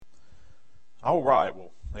All right.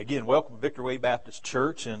 Well, again, welcome to Victory Way Baptist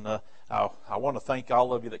Church, and I want to thank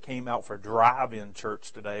all of you that came out for drive-in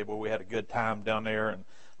church today. Well, we had a good time down there, and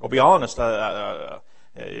I'll be honest,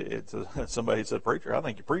 somebody said, "Preacher, I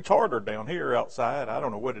think you preach harder down here outside." I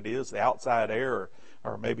don't know what it is, the outside air,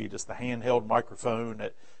 or maybe just the handheld microphone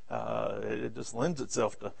that it just lends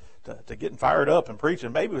itself to getting fired up and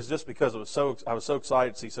preaching. Maybe it was just because I was so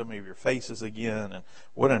excited to see so many of your faces again, and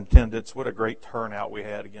what an attendance, what a great turnout we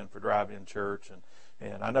had again for drive-in church.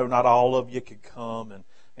 And I know not all of you could come,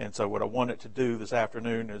 and so what I wanted to do this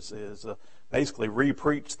afternoon is basically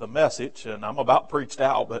re-preach the message, and I'm about preached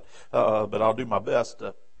out, but I'll do my best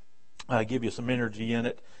to give you some energy in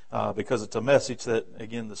it, because it's a message that,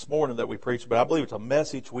 again, this morning that we preached, but I believe it's a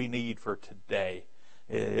message we need for today.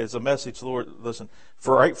 It's a message, Lord, listen,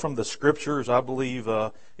 right from the Scriptures, I believe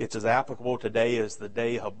it's as applicable today as the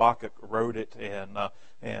day Habakkuk wrote it, and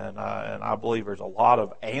I believe there's a lot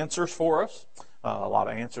of answers for us, a lot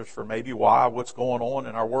of answers for maybe what's going on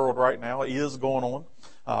in our world right now is going on,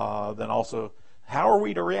 then also how are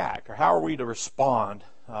we to react, or how are we to respond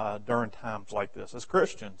during times like this as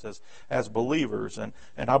Christians, as believers, and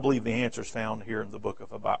I believe the answer is found here in the book of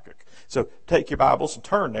Habakkuk. So take your Bibles and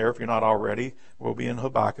turn there if you're not already. We'll be in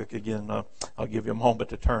Habakkuk again. I'll give you a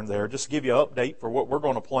moment to turn there. Just to give you an update for what we're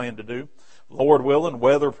going to plan to do. Lord willing,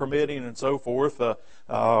 weather permitting, and so forth.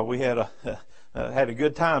 We had a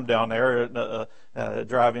good time down there at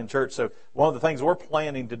drive-in church. So one of the things we're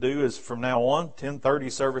planning to do is from now on, 10:30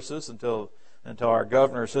 services until our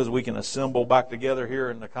governor says we can assemble back together here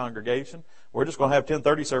in the congregation. We're just going to have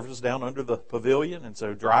 10:30 services down under the pavilion, and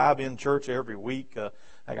so drive-in church every week.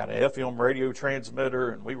 I got an FM radio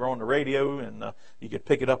transmitter, and we were on the radio, and you could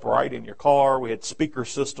pick it up right in your car. We had speaker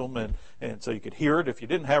system, and so you could hear it if you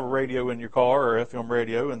didn't have a radio in your car or FM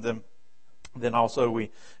radio, and then also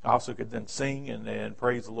we could then sing and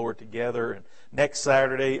praise the Lord together. And next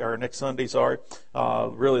Sunday,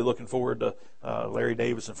 really looking forward to Larry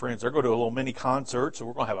Davis and friends. They're going to do a little mini concert, so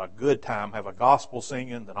we're going to have a good time, have a gospel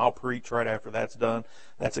singing, then I'll preach right after that's done.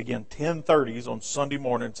 That's again 10:30s on Sunday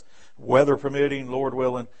mornings, weather permitting, Lord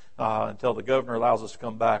willing, until the governor allows us to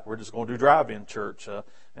come back. We're just going to do drive-in church.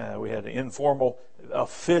 We had an informal,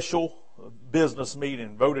 official business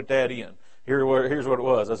meeting, voted that in. Here's what it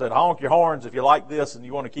was. I said, honk your horns if you like this and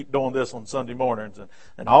you want to keep doing this on Sunday mornings.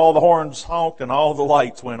 And all the horns honked and all the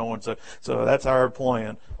lights went on. So that's our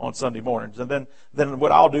plan on Sunday mornings. And then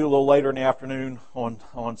what I'll do a little later in the afternoon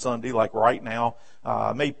on Sunday, like right now,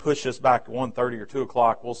 I may push this back to 1:30 or 2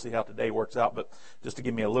 o'clock. We'll see how today works out, but just to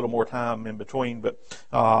give me a little more time in between. But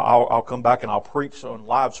I'll come back and I'll preach on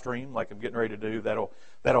live stream like I'm getting ready to do.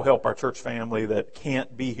 That'll help our church family that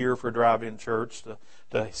can't be here for drive-in church to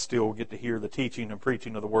still get to hear the teaching and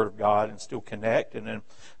preaching of the Word of God and still connect. And then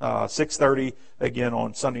 6:30 again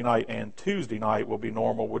on Sunday night and Tuesday night will be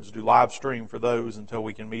normal. We'll just do live stream for those until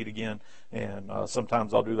we can meet again. And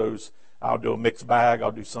sometimes I'll do those. I'll do a mixed bag.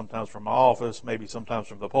 I'll do sometimes from my office, maybe sometimes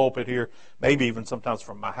from the pulpit here, maybe even sometimes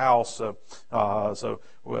from my house. So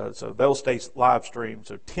they'll stay live streamed.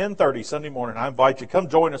 So 10:30 Sunday morning, I invite you, come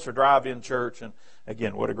join us for drive-in church. And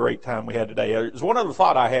again, what a great time we had today. There's one other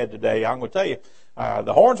thought I had today. I'm going to tell you,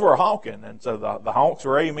 the horns were honking, and so the honks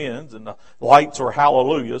were amens, and the lights were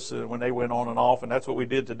hallelujahs when they went on and off, and that's what we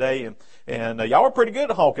did today. And y'all were pretty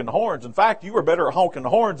good at honking the horns. In fact, you were better at honking the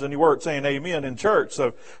horns than you were at saying amen in church.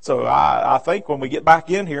 So I think when we get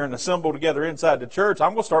back in here and assemble together inside the church,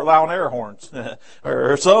 I'm going to start allowing air horns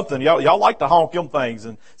or something. Y'all like to honk them things,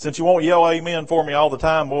 and since you won't yell amen for me all the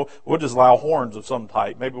time, we'll just allow horns of some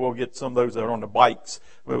type. Maybe we'll get some of those that are on the bikes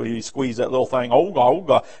where you squeeze that little thing,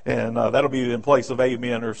 and that'll be in place of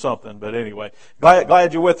amen or something. But anyway,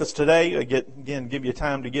 glad you're with us today. Again, give you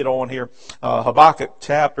time to get on here. Habakkuk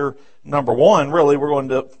chapter number 1. Really, we're going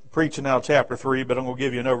to preach now chapter 3, but I'm going to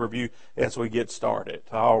give you an overview as we get started.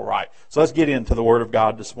 All right. So let's get into the Word of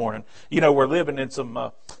God this morning. You know, we're living in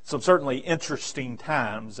some certainly interesting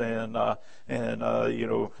times, and you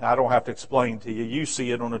know, I don't have to explain to you. You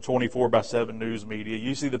see it on the 24/7 news media.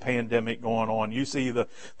 You see the pandemic going on. You see the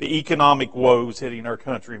economic woes hitting our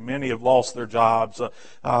country. Many have lost their jobs.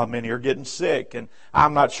 Many are getting sick, and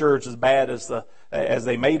I'm not sure it's as bad as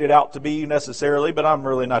they made it out to be necessarily, but I'm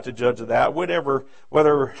really not the judge of that.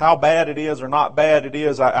 Whether how bad it is or not bad it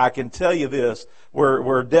is, I can tell you this: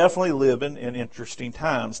 we're definitely living in interesting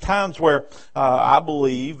times where I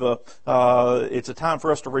believe it's a time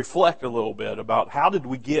for us to reflect a little bit about how did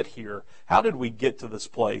we get here, how did we get to this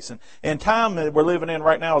place, and time that we're living in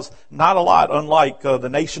right now is not a lot unlike the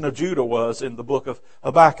nation of Judah was in the book of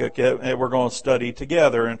Habakkuk that we're going to study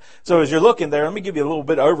together. And so as you're looking there, let me give you a little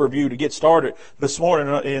bit of overview to get started. this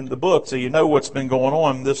morning in the book, so you know what's been going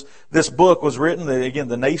on. This book was written, again,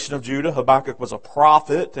 the nation of Judah. Habakkuk was a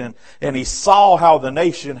prophet, and he saw how the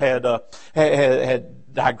nation had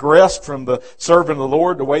digressed from the serving the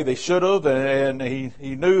Lord the way they should have, and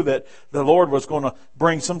he knew that the Lord was going to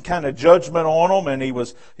bring some kind of judgment on them, and he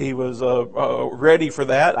was ready for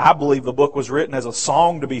that. I believe the book was written as a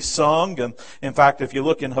song to be sung, and in fact, if you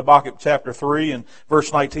look in Habakkuk chapter 3 and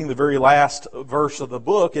verse 19, the very last verse of the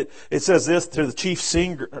book, it says this: to the chief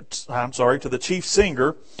singer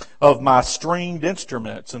of my stringed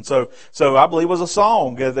instruments. And so I believe it was a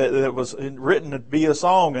song that was written to be a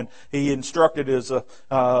song, and he instructed his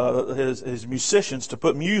musicians to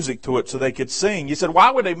put music to it so they could sing. You said, why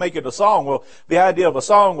would they make it a song? Well, the idea of a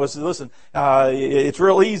song was, listen, it's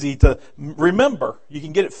real easy to remember. You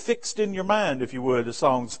can get it fixed in your mind, if you would, the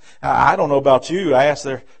songs. I don't know about you. I asked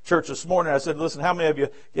their church this morning, I said, listen, how many of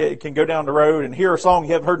you can go down the road and hear a song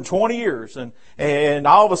you haven't heard in 20 years? And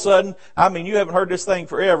all of a sudden, I mean, you haven't heard this thing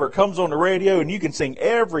forever. It comes on the radio and you can sing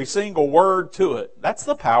every single word to it. That's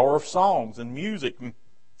the power of songs and music,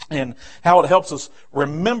 and how it helps us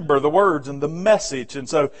remember the words and the message. And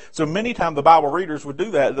so many times the Bible readers would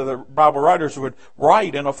do that. The Bible writers would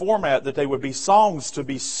write in a format that they would be songs to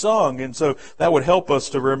be sung. And so that would help us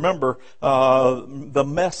to remember the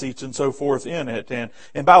message and so forth in it. And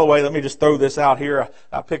by the way, let me just throw this out here.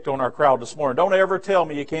 I picked on our crowd this morning. Don't ever tell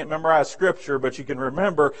me you can't memorize Scripture, but you can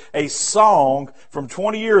remember a song from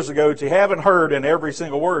 20 years ago that you haven't heard in every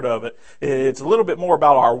single word of it. It's a little bit more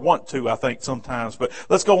about our want to, I think, sometimes. But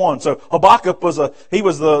let's go on. So Habakkuk was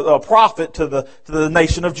the prophet to the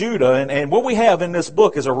nation of Judah, and what we have in this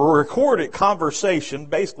book is a recorded conversation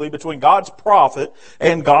basically between God's prophet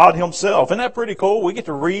and God Himself. Isn't that pretty cool? We get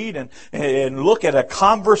to read and look at a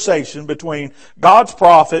conversation between God's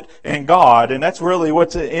prophet and God, and that's really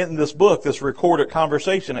what's in this book, this recorded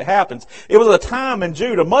conversation. It happens. It was a time in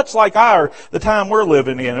Judah, much like the time we're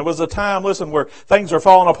living in. It was a time, listen, where things are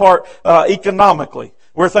falling apart economically,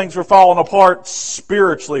 where things were falling apart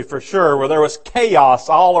spiritually, for sure, where there was chaos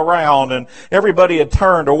all around and everybody had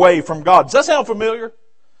turned away from God. Does that sound familiar?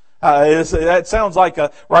 That sounds like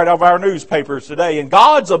right out of our newspapers today. And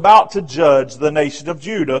God's about to judge the nation of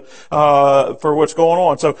Judah for what's going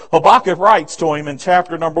on. So Habakkuk writes to him in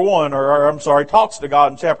chapter number 1, talks to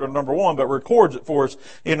God in chapter number 1, but records it for us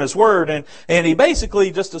in His Word. And he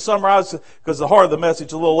basically, just to summarize, because the heart of the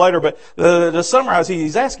message a little later, but to summarize,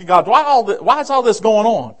 he's asking God, why is all this going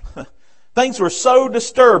on? Things were so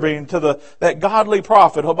disturbing to that godly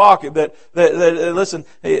prophet Habakkuk that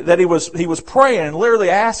he was praying, literally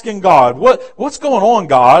asking God, what's going on,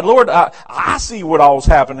 God? Lord, I see what all's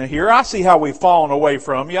happening here. I see how we've fallen away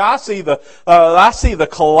from You. I see the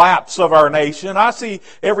collapse of our nation. I see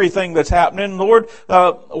everything that's happening. Lord,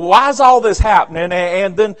 why is all this happening?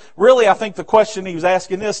 And then really, I think the question he was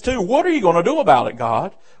asking this too: what are You going to do about it,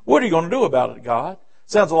 God? What are You going to do about it, God?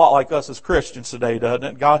 Sounds a lot like us as Christians today, doesn't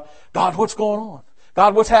it? God, what's going on?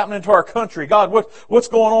 God, what's happening to our country? God, what's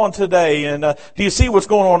going on today? And do you see what's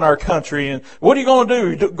going on in our country? And what are You going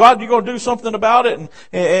to do? God, you going to do something about it?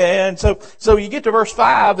 And so you get to verse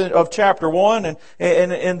 5 of chapter 1,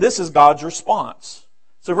 and this is God's response.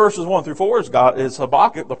 So verses 1 through 4 is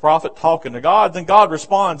Habakkuk, the prophet, talking to God. Then God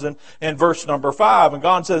responds in verse number 5. And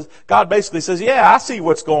God basically says, yeah, I see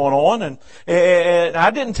what's going on. And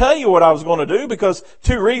I didn't tell you what I was going to do because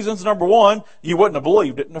 2 reasons. Number 1, you wouldn't have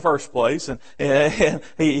believed it in the first place. And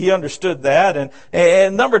he understood that.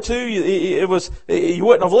 And number 2, you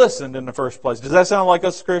wouldn't have listened in the first place. Does that sound like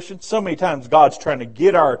us Christians? So many times God's trying to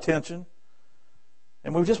get our attention,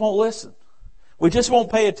 and we just won't listen. We just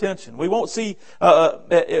won't pay attention. We won't see.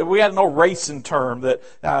 We had an old racing term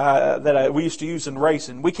that we used to use in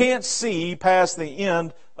racing. We can't see past the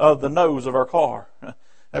end of the nose of our car.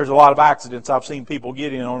 There's a lot of accidents I've seen people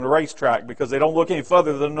get in on the racetrack because they don't look any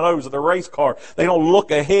further than the nose of the race car. They don't look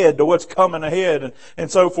ahead to what's coming ahead and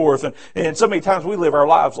so forth. And so many times we live our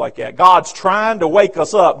lives like that. God's trying to wake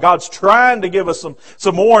us up. God's trying to give us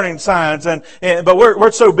some warning signs. But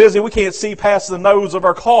we're so busy we can't see past the nose of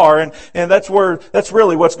our car. And that's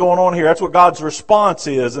really what's going on here. That's what God's response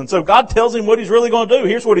is. And so God tells him what He's really going to do.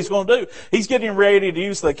 Here's what He's going to do. He's getting ready to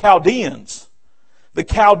use the Chaldeans. The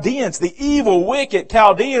Chaldeans, the evil, wicked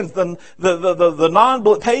Chaldeans, the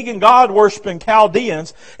non-pagan, God-worshiping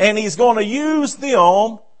Chaldeans, and He's going to use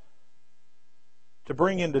them to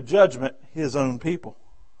bring into judgment His own people.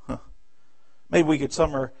 Maybe we could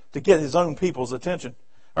to get His own people's attention.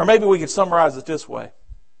 Or maybe we could summarize it this way.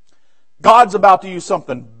 God's about to use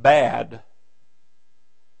something bad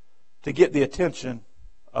to get the attention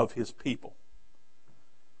of His people.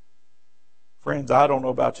 Friends, I don't know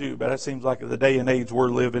about you, but it seems like the day and age we're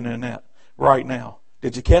living in that right now.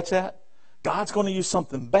 Did you catch that? God's going to use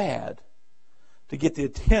something bad to get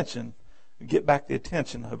back the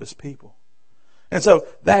attention of His people. And so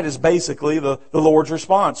that is basically the Lord's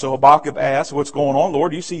response. So Habakkuk asks, what's going on,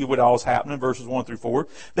 Lord? You see what all is happening, verses 1 through 4.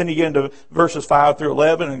 Then you get into verses 5 through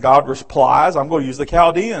 11, and God replies, I'm going to use the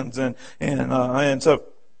Chaldeans. And so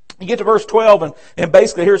you get to verse 12, and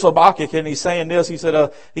basically here's Habakkuk, and he's saying this. He said,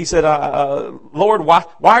 Lord, why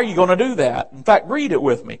are you going to do that? In fact, read it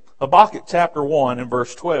with me. Habakkuk chapter 1 and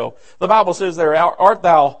verse 12. The Bible says there, art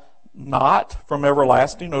thou not from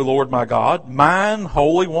everlasting, O Lord my God, mine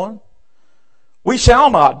Holy One? We shall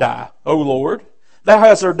not die, O Lord. Thou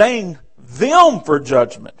hast ordained them for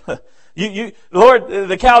judgment. Lord,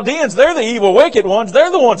 the Chaldeans, they're the evil, wicked ones. They're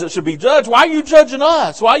the ones that should be judged. Why are you judging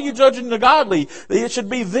us? Why are you judging the godly? It should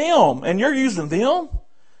be them, and you're using them.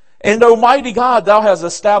 And Almighty God, thou hast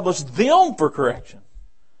established them for correction.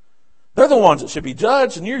 They're the ones that should be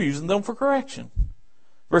judged, and you're using them for correction.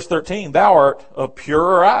 Verse 13, thou art of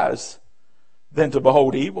purer eyes than to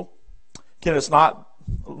behold evil. Canst not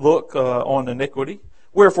look on iniquity?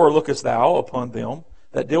 Wherefore lookest thou upon them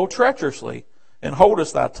that deal treacherously, and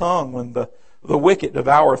holdest thy tongue when the wicked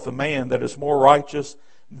devoureth a man that is more righteous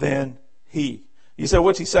than he? You say,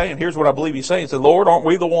 what's he saying? Here's what I believe he's saying. He said, Lord, aren't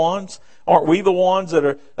we the ones? Aren't we the ones that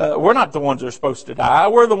are, we're not the ones that are supposed to die.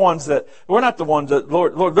 We're not the ones that,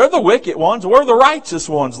 Lord, they're the wicked ones. We're the righteous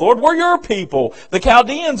ones, Lord. We're your people. The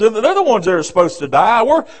Chaldeans, they're the ones that are supposed to die.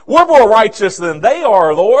 We're more righteous than they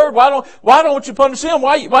are, Lord. Why don't you punish them?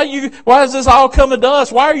 Why is this all coming to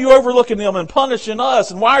us? Why are you overlooking them and punishing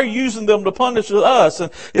us? And why are you using them to punish us?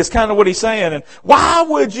 And it's kind of what he's saying. And why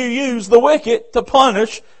would you use the wicked to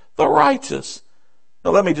punish the righteous? Now,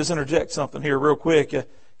 let me just interject something here real quick.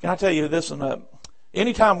 Can I tell you this?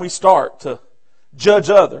 Anytime we start to judge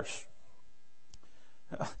others,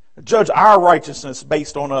 judge our righteousness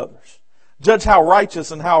based on others, judge how righteous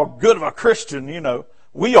and how good of a Christian,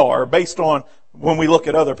 we are based on when we look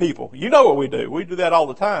at other people. You know what we do. We do that all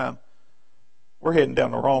the time. We're heading down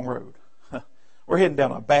the wrong road. We're heading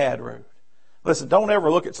down a bad road. Listen, don't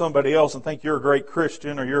ever look at somebody else and think you're a great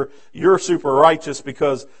Christian or you're super righteous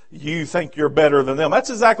because you think you're better than them.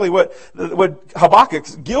 That's exactly what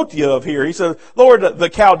Habakkuk's guilty of here. He said, Lord, the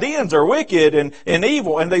Chaldeans are wicked and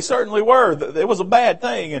evil, and they certainly were. It was a bad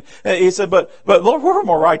thing. And he said, but Lord, we're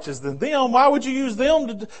more righteous than them. Why would you use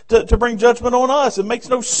them to bring judgment on us? It makes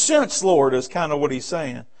no sense, Lord, is kind of what he's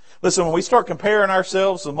saying. Listen, when we start comparing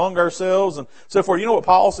ourselves among ourselves and so forth, you know what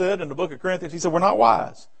Paul said in the book of Corinthians? He said, we're not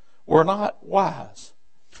wise. We're not wise.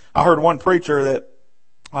 I heard one preacher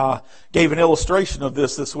that gave an illustration of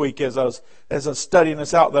this week as I was studying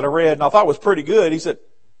this out that I read, and I thought it was pretty good. He said,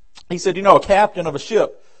 a captain of a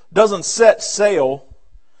ship doesn't set sail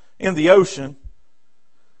in the ocean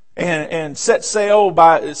and set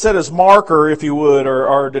his marker, if you would,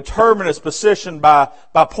 or determine its position by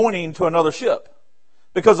pointing to another ship,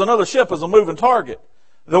 because another ship is a moving target.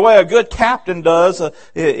 The way a good captain does,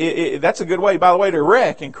 that's a good way, by the way, to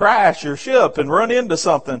wreck and crash your ship and run into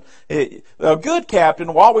something. A good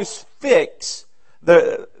captain will always fix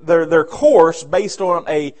their course based on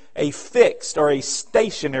a fixed or a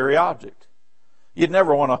stationary object. You'd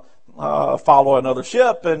never want to follow another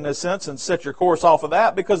ship in a sense and set your course off of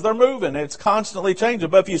that because they're moving and it's constantly changing.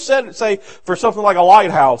 But if you set it, say, for something like a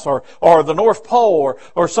lighthouse or the North Pole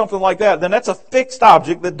or something like that, then that's a fixed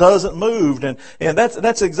object that doesn't move. And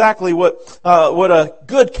that's exactly what a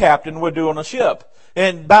good captain would do on a ship.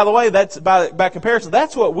 And by the way, that's by comparison,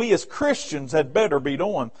 that's what we as Christians had better be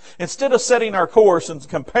doing. Instead of setting our course and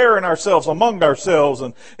comparing ourselves among ourselves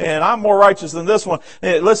and I'm more righteous than this one.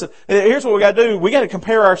 Listen, here's what we got to do. We got to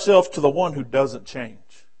compare ourselves to the one who doesn't change.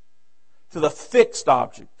 To the fixed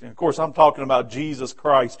object. And of course, I'm talking about Jesus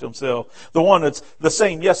Christ Himself. The one that's the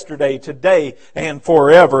same yesterday, today, and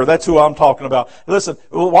forever. That's who I'm talking about. Listen,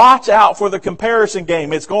 watch out for the comparison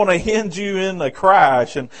game. It's going to hinge you in a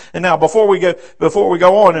crash. And now, before we go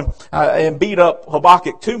on and beat up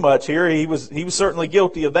Habakkuk too much here, he was certainly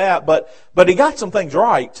guilty of that. But he got some things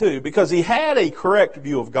right too, because he had a correct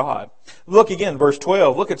view of God. Look again, verse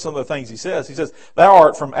 12. Look at some of the things he says. He says, "Thou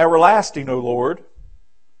art from everlasting, O Lord,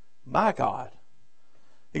 my God."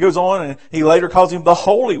 He goes on and he later calls Him the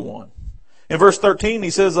Holy One. In verse 13 he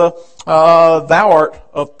says, thou art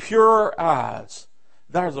of pure eyes.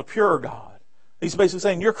 Thou art a pure God. He's basically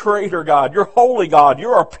saying, you're creator God, you're holy God,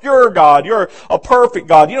 you're a pure God, you're a perfect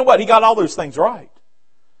God. You know what? He got all those things right.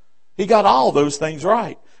 He got all those things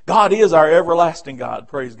right. God is our everlasting God,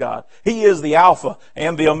 praise God. He is the Alpha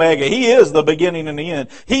and the Omega. He is the beginning and the end.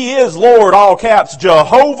 He is Lord, all caps,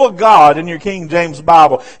 Jehovah God in your King James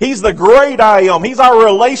Bible. He's the great I Am. He's our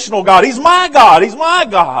relational God. He's my God. He's my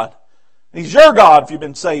God. He's your God if you've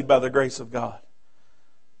been saved by the grace of God.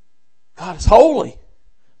 God is holy.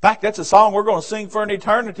 In fact, that's a song we're going to sing for an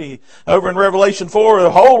eternity over in Revelation 4.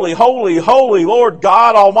 Holy, holy, holy Lord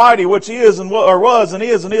God Almighty, which is and was and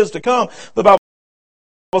is to come. The Bible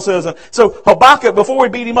says. And so Habakkuk, before we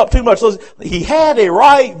beat him up too much, he had a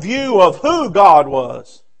right view of who God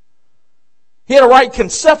was. He had a right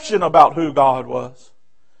conception about who God was.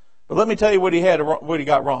 But let me tell you what he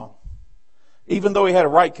got wrong. Even though he had a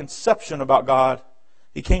right conception about God,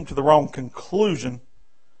 he came to the wrong conclusion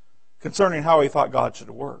concerning how he thought God should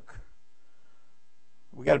work.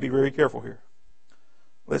 We got to be very careful here.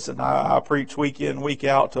 Listen, I preach week in, week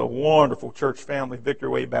out to a wonderful church family, Victory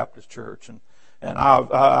Way Baptist Church, and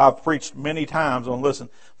I've preached many times on, listen,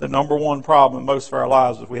 the number one problem in most of our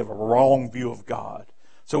lives is we have a wrong view of God.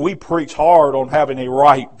 So we preach hard on having a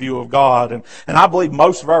right view of God. And I believe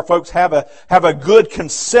most of our folks have a good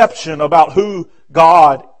conception about who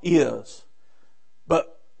God is.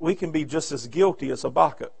 But we can be just as guilty as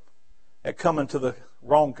Habakkuk at coming to the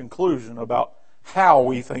wrong conclusion about how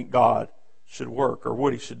we think God should work or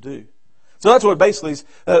what He should do. So that's what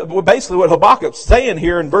basically what Habakkuk's saying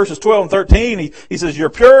here in verses 12 and 13. He says, you're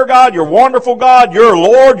pure God, you're wonderful God, you're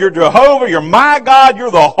Lord, you're Jehovah, you're my God, you're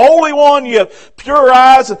the Holy One, you have pure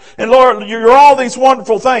eyes, and Lord, you're all these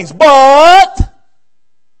wonderful things. But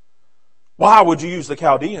why would you use the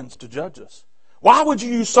Chaldeans to judge us? Why would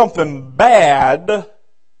you use something bad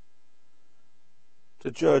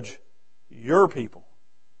to judge your people,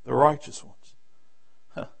 the righteous ones?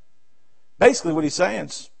 Basically what he's saying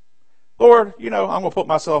is, Lord, I'm going to put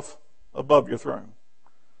myself above your throne.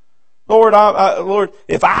 Lord, Lord,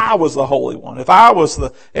 if I was the Holy One, if I was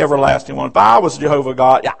the everlasting one, if I was Jehovah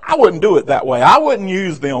God, I wouldn't do it that way. I wouldn't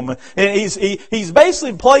use them. And he's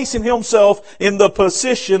basically placing himself in the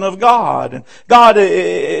position of God. And God,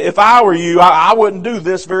 if I were you, I wouldn't do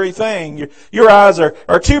this very thing. Your eyes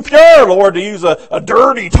are too pure, Lord, to use a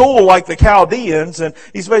dirty tool like the Chaldeans. And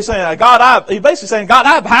he's basically saying, God,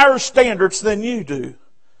 I have higher standards than you do.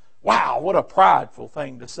 Wow, what a prideful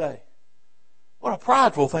thing to say. What a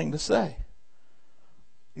prideful thing to say.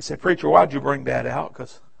 He said, preacher, why'd you bring that out?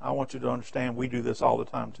 Because I want you to understand we do this all the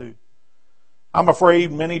time too. I'm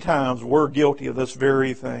afraid many times we're guilty of this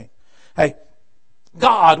very thing. Hey,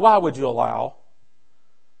 God, why would you allow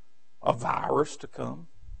a virus to come?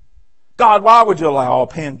 God, why would you allow a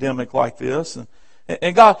pandemic like this?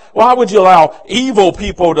 And God, why would you allow evil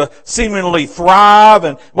people to seemingly thrive?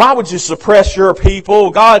 And why would you suppress your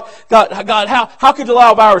people? God, how could you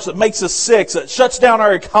allow a virus that makes us sick, that shuts down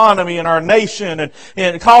our economy and our nation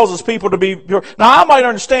and causes people to be pure? Now, I might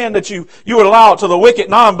understand that you would allow it to the wicked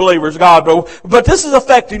non-believers, God, but this is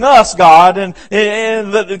affecting us, God,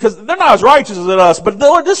 because they're not as righteous as us, but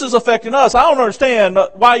Lord, this is affecting us. I don't understand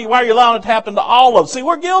why are you allowing it to happen to all of us. See,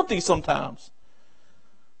 we're guilty sometimes.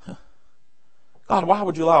 God, why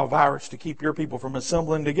would you allow a virus to keep your people from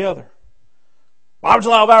assembling together? Why would you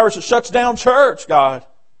allow a virus that shuts down church, God?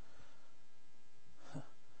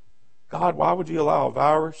 God, why would you allow a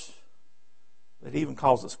virus that even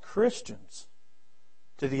causes Christians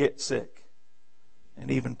to get sick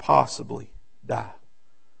and even possibly die?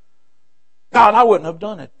 God, I wouldn't have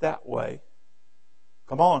done it that way.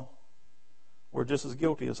 Come on. We're just as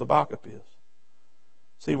guilty as Habakkuk is.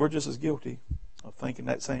 See, we're just as guilty of thinking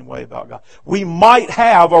that same way about God. We might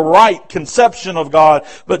have a right conception of God,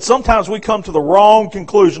 but sometimes we come to the wrong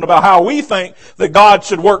conclusion about how we think that God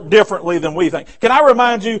should work differently than we think. Can I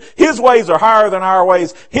remind you, His ways are higher than our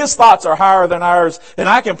ways. His thoughts are higher than ours. And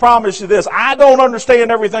I can promise you this, I don't understand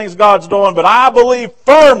everything God's doing, but I believe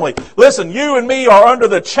firmly, listen, you and me are under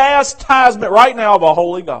the chastisement right now of a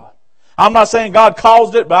holy God. I'm not saying God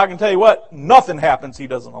caused it, but I can tell you what, nothing happens He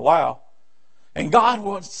doesn't allow. And God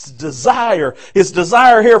wants His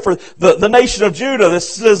desire here for the nation of Judah,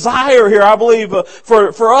 this desire here, I believe,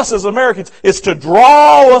 for us as Americans, is to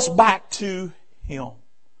draw us back to Him.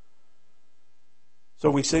 So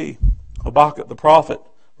we see Habakkuk the prophet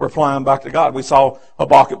replying back to God. We saw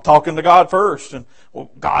Habakkuk talking to God first. And, well,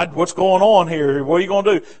 God, what's going on here? What are you going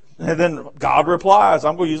to do? And then God replies,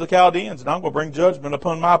 I'm going to use the Chaldeans and I'm going to bring judgment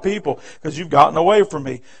upon my people because you've gotten away from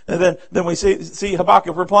me. And then we see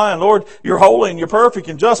Habakkuk replying, Lord, you're holy and you're perfect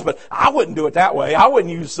and just, but I wouldn't do it that way. I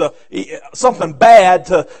wouldn't use something bad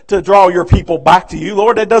to draw your people back to you.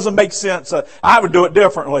 Lord, that doesn't make sense. I would do it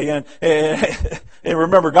differently. And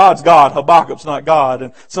remember, God's God. Habakkuk's not God.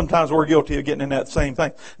 And sometimes we're guilty of getting in that same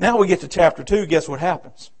thing. Now we get to chapter 2. Guess what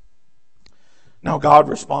happens? Now God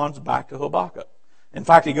responds back to Habakkuk. In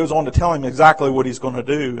fact, he goes on to tell him exactly what he's going to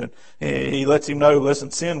do. And he lets him know, listen,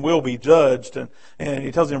 sin will be judged. And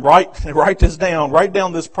he tells him, write this down. Write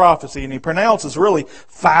down this prophecy. And he pronounces really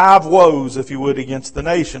 5 woes, if you would, against the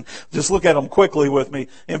nation. Just look at them quickly with me.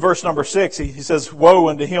 In verse number 6, he says, woe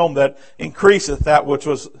unto him that increaseth that which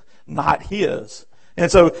was not his. And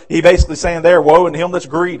so he basically saying there, woe unto him that's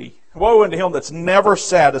greedy. Woe unto him that's never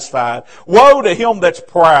satisfied. Woe to him that's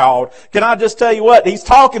proud. Can I just tell you what? He's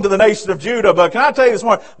talking to the nation of Judah, but can I tell you this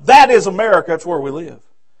morning, that is America. That's where we live.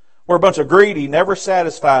 We're a bunch of greedy, never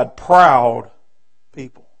satisfied, proud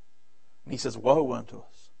people. And he says, woe unto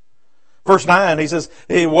us. Verse 9, he says,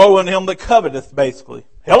 woe unto him that coveteth, basically.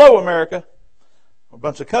 Hello, America. We're a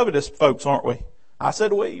bunch of covetous folks, aren't we? I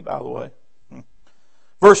said we, by the way.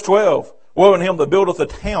 Verse 12, woe unto him that buildeth a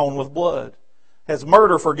town with blood. Has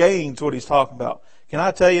murder for gain, is what he's talking about. Can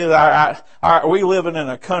I tell you that we live in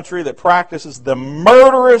a country that practices the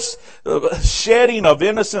murderous shedding of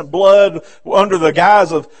innocent blood under the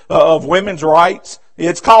guise of women's rights?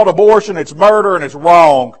 It's called abortion, it's murder, and it's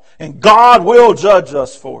wrong. And God will judge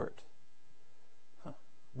us for it.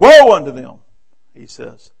 Woe unto them, he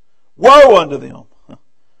says. Woe unto them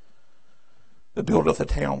that buildeth a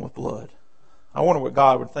town with blood. I wonder what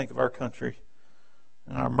God would think of our country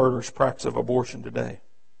and our murderous practice of abortion today.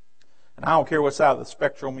 And I don't care what side of the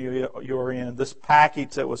spectrum you're in, this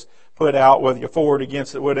package that was put out, whether you're for it,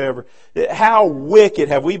 against it, whatever, how wicked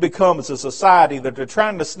have we become as a society that they're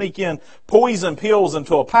trying to sneak in poison pills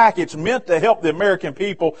into a package meant to help the American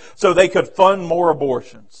people so they could fund more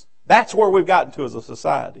abortions. That's where we've gotten to as a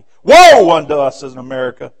society. Woe unto us as in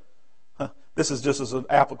America. This is just as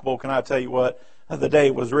applicable, can I tell you what? The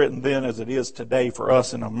day was written then as it is today for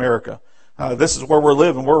us in America. This is where we're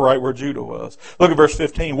living. We're right where Judah was. Look at verse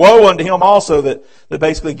 15. Woe unto him also that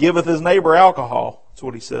basically giveth his neighbor alcohol. That's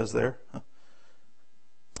what he says there.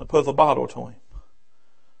 And put a bottle to him.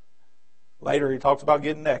 Later he talks about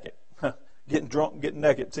getting naked. Getting drunk and getting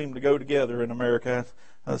naked seem to go together in America.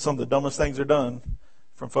 Some of the dumbest things are done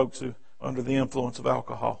from folks who are under the influence of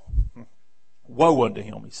alcohol. Woe unto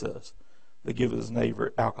him, he says, that giveth his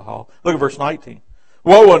neighbor alcohol. Look at verse 19.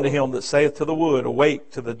 Woe unto him that saith to the wood, awake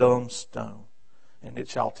to the dumb stone, and it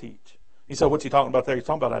shall teach. He said, what's he talking about there? He's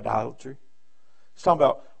talking about idolatry. He's talking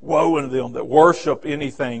about woe unto them that worship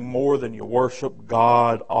anything more than you worship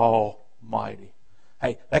God Almighty.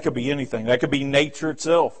 Hey, that could be anything. That could be nature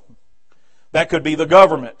itself. That could be the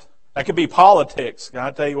government. That could be politics. Can I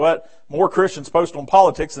tell you what? More Christians post on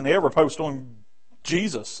politics than they ever post on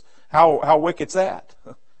Jesus. How wicked's that?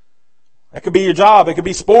 That could be your job. It could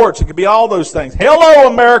be sports. It could be all those things. Hello,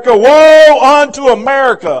 America. Woe unto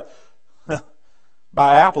America.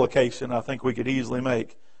 By application, I think we could easily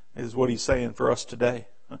make is what he's saying for us today.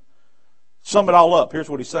 Sum it all up. Here's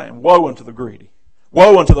what he's saying. Woe unto the greedy.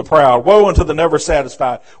 Woe unto the proud. Woe unto the never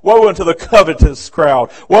satisfied. Woe unto the covetous crowd.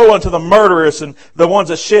 Woe unto the murderous and the ones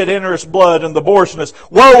that shed innocent blood and the abortionists.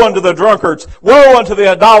 Woe unto the drunkards. Woe unto the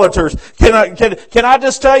idolaters. Can I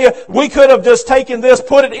just tell you, we could have just taken this,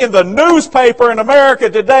 put it in the newspaper in America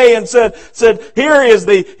today and said, here's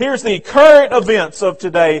the current events of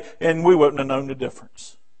today, and we wouldn't have known the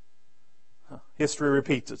difference. History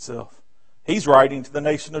repeats itself. He's writing to the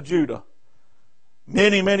nation of Judah.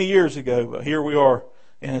 Many, many years ago, but here we are,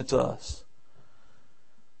 and it's us.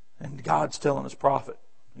 And God's telling his prophet,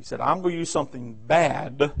 he said, I'm going to use something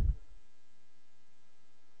bad to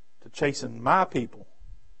chasten my people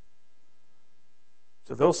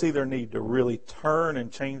so they'll see their need to really turn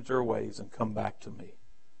and change their ways and come back to me.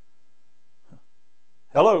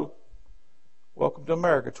 Hello. Welcome to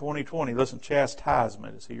America 2020. Listen,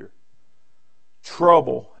 chastisement is here.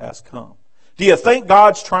 Trouble has come. Do you think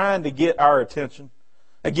God's trying to get our attention?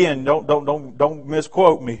 Again, don't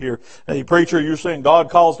misquote me here. Hey, preacher, you're saying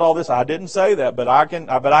God caused all this. I didn't say that, but I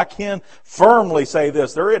can firmly say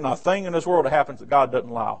this: there isn't a thing in this world that happens that God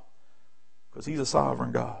doesn't allow, because He's a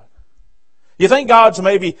sovereign God. You think God's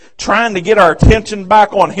maybe trying to get our attention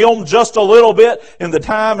back on Him just a little bit in the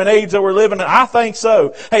time and age that we're living in? I think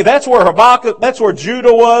so. Hey, that's where Habakkuk, that's where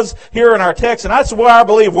Judah was here in our text, and that's where I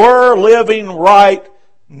believe we're living right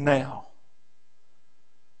now.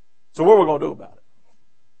 So what are we going to do about it?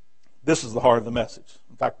 This is the heart of the message.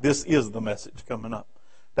 In fact, this is the message coming up.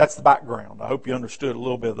 That's the background. I hope you understood a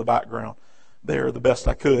little bit of the background there the best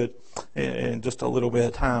I could in just a little bit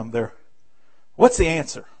of time there. What's the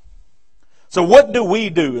answer? So what do we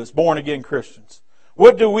do as born-again Christians?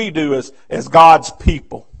 What do we do as God's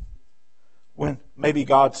people when maybe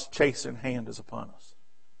God's chastening hand is upon us?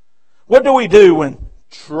 What do we do when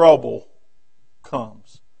trouble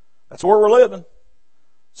comes? That's where we're living.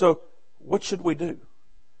 So what should we do?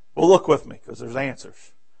 Well, look with me, because there's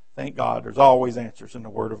answers. Thank God, there's always answers in the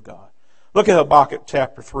Word of God. Look at Habakkuk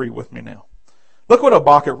chapter 3 with me now. Look what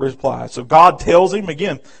Habakkuk replies. So God tells him,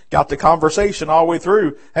 again, got the conversation all the way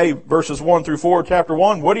through. Hey, verses 1 through 4, chapter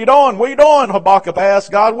 1, what are you doing? What are you doing? Habakkuk asks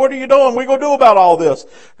God, what are you doing? What are you going to do about all this?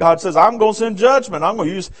 God says, I'm going to send judgment. I'm going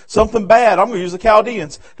to use something bad. I'm going to use the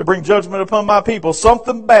Chaldeans to bring judgment upon my people.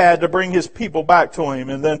 Something bad to bring his people back to him.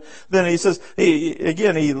 And then he says,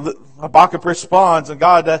 Habakkuk responds, and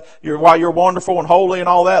God, while you're wonderful and holy and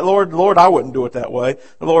all that, Lord, I wouldn't do it that way.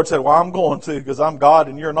 The Lord said, well, I'm going to, because I'm God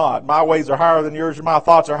and you're not. My ways are higher than yours, and my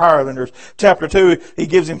thoughts are higher than yours. Chapter 2, he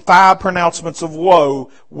gives him 5 pronouncements of woe,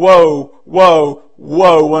 woe, woe,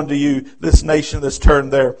 woe unto you, this nation that's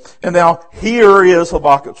turned there. And now here is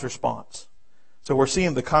Habakkuk's response. So we're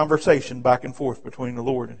seeing the conversation back and forth between the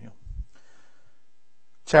Lord and him.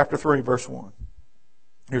 Chapter 3, verse 1.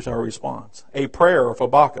 Here's our response. A prayer of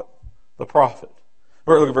Habakkuk, the prophet.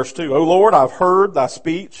 Look at verse 2. O Lord, I've heard thy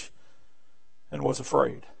speech and was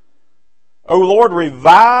afraid. O Lord,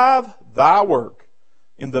 revive thy work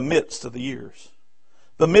in the midst of the years.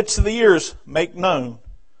 The midst of the years make known.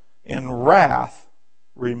 In wrath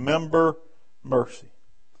remember mercy.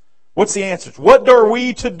 What's the answer? What are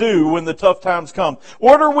we to do when the tough times come?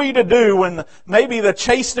 What are we to do when maybe the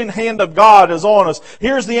chastening hand of God is on us?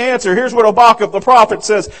 Here's the answer. Here's what Habakkuk the prophet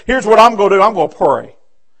says. Here's what I'm going to do. I'm going to pray.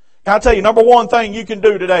 Can I tell you, number one thing you can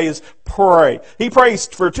do today is pray. He prays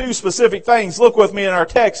for 2 specific things. Look with me in our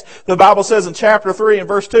text. The Bible says in chapter 3 and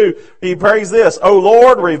verse 2, he prays this, O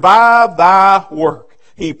Lord, revive thy work.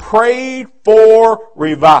 He prayed for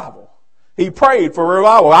revival. He prayed for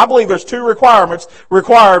revival. I believe there's 2 requirements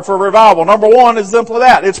required for revival. Number 1 is simply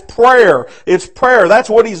that. It's prayer. It's prayer. That's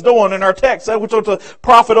what he's doing in our text. That's what the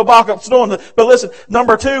prophet Habakkuk's doing. But listen,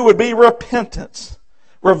 number 2 would be repentance.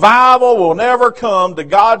 Revival will never come to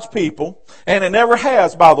God's people, and it never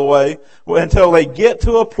has, by the way, until they get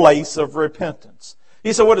to a place of repentance.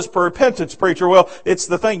 He said, what is repentance, preacher? Well, it's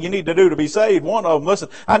the thing you need to do to be saved. One of them, listen,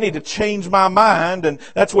 I need to change my mind, and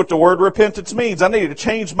that's what the word repentance means. I need to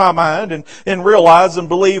change my mind and realize and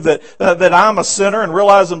believe that I'm a sinner, and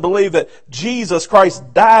realize and believe that Jesus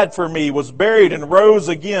Christ died for me, was buried, and rose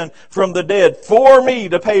again from the dead for me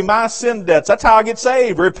to pay my sin debts. That's how I get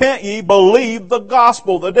saved. Repent ye, believe the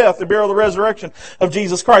gospel, the death, the burial, the resurrection of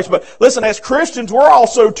Jesus Christ. But listen, as Christians, we're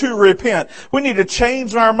also to repent. We need to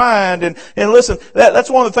change our mind, and listen, that's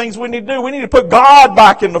one of the things we need to do. We need to put God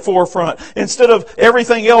back in the forefront instead of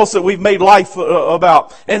everything else that we've made life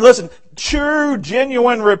about. And listen, true,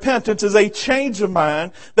 genuine repentance is a change of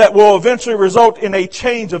mind that will eventually result in a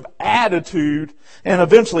change of attitude and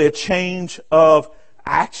eventually a change of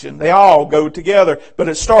action. They all go together, but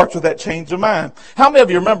it starts with that change of mind. How many of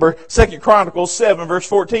you remember 2 Chronicles 7 verse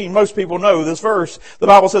 14? Most people know this verse. The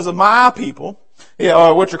Bible says, my people,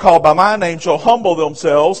 which are called by my name, shall humble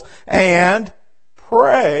themselves and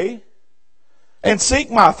pray and seek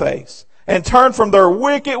my face and turn from their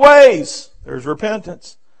wicked ways. There's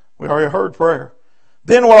repentance. We already heard prayer.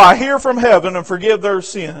 Then will I hear from heaven and forgive their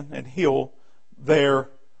sin and heal their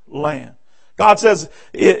land. God says,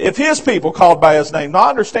 if His people called by His name. Now, I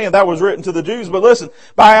understand that was written to the Jews, but listen,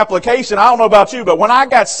 by application, I don't know about you, but when I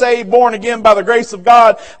got saved, born again by the grace of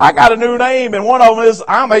God, I got a new name, and one of them is,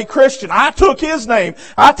 I'm a Christian. I took His name.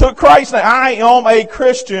 I took Christ's name. I am a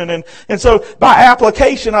Christian. And so, by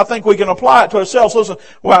application, I think we can apply it to ourselves. Listen,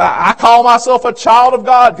 well, I call myself a child of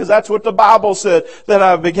God, because that's what the Bible said that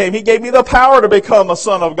I became. He gave me the power to become a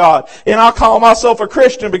son of God. And I call myself a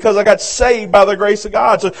Christian because I got saved by the grace of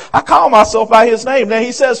God. So, I call myself by His name. Now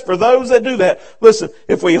He says, for those that do that, listen,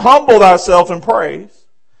 if we humble ourselves and pray,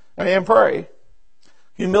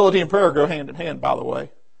 humility and prayer go hand in hand, by the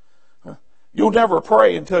way. You'll never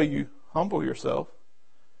pray until you humble yourself.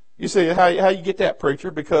 You say, how you get that,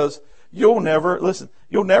 preacher? Because you'll never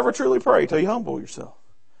truly pray until you humble yourself.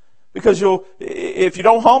 Because if you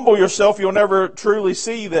don't humble yourself, you'll never truly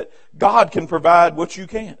see that God can provide what you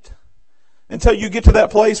can't. Until you get to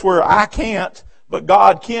that place where I can't, but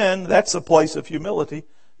God can, that's a place of humility.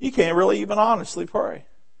 You can't really even honestly pray.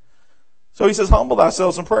 So He says, humble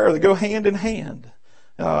thyself in prayer. They go hand in hand.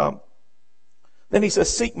 Then He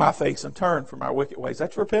says, seek my face and turn from my wicked ways.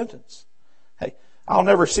 That's repentance. Hey, I'll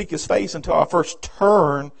never seek His face until I first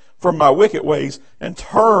turn from my wicked ways and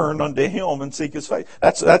turn unto Him and seek His face.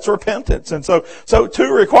 That's repentance. And so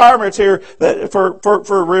 2 requirements here that for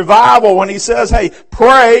revival, when He says, hey,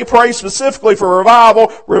 pray specifically for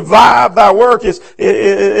revival, revive thy work is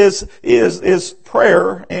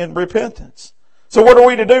prayer and repentance. So what are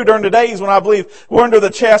we to do during the days when I believe we're under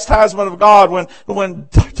the chastisement of God, when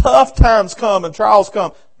tough times come and trials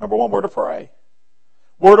come? Number 1, we're to pray.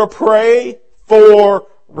 We're to pray for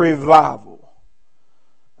revival.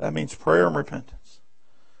 That means prayer and repentance.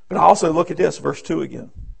 But also look at this, verse 2 again.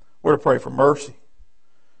 We're to pray for mercy.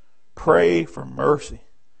 Pray for mercy.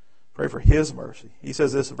 Pray for His mercy. He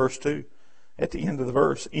says this in verse 2 at the end of the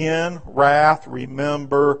verse. In wrath,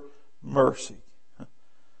 remember mercy.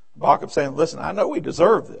 Habakkuk's saying, listen, I know we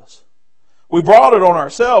deserve this. We brought it on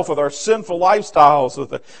ourselves with our sinful lifestyles,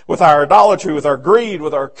 with our idolatry, with our greed,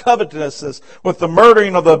 with our covetousness, with the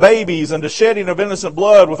murdering of the babies and the shedding of innocent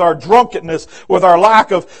blood, with our drunkenness, with our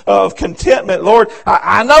lack of contentment. Lord,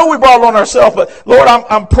 I know we brought it on ourselves, but Lord,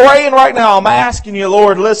 I'm praying right now. I'm asking you,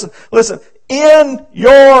 Lord, listen, in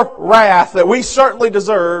your wrath that we certainly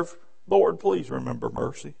deserve, Lord, please remember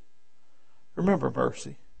mercy. Remember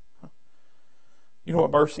mercy. You know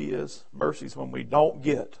what mercy is? Mercy is when we don't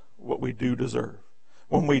get what we do deserve.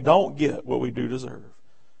 When we don't get what we do deserve.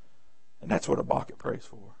 And that's what Habakkuk prays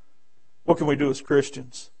for. What can we do as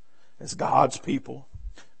Christians, as God's people,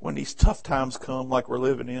 when these tough times come like we're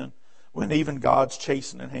living in, when even God's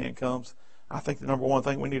chastening hand comes? I think the number one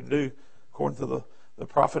thing we need to do, according to the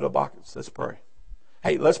prophet Habakkuk, let's pray.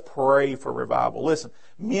 Hey, let's pray for revival. Listen,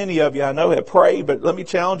 many of you I know have prayed, but let me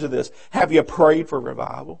challenge you this. Have you prayed for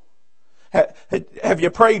revival? Have you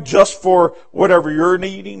prayed just for whatever you're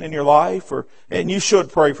needing in your life? And you should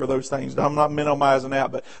pray for those things. I'm not minimizing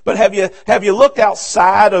that. But have you looked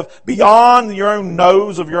outside of, beyond your own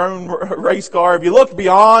nose of your own race car? Have you looked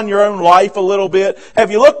beyond your own life a little bit?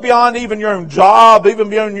 Have you looked beyond even your own job, even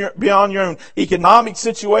beyond your own economic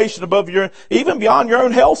situation, even beyond your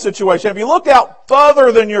own health situation? Have you looked out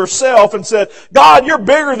further than yourself and said, God, you're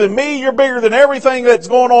bigger than me. You're bigger than everything that's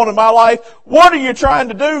going on in my life. What are you trying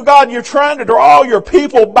to do? God, you're trying to draw your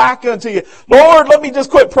people back unto you. Lord, let me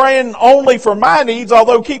just quit praying only for my needs,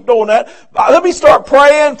 although keep doing that. Let me start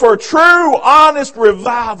praying for true, honest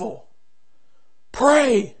revival.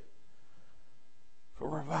 Pray for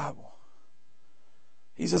revival.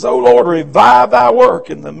 He says, oh Lord, revive thy work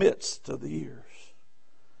in the midst of the years.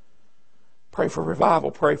 Pray for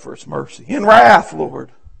revival. Pray for His mercy. In wrath,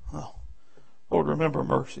 Lord. Oh, Lord, remember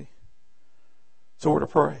mercy. So we're to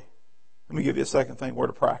pray. Let me give you a second thing. We're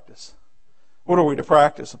to practice. What are we to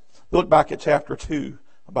practice? Look back at chapter 2,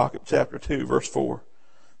 Habakkuk chapter 2, verse 4.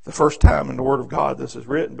 The first time in the Word of God this is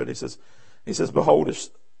written, but he says, behold,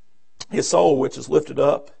 his soul which is lifted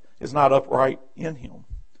up is not upright in him.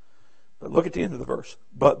 But look at the end of the verse.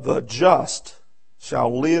 But the just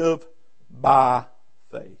shall live by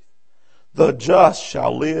faith. The just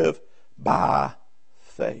shall live by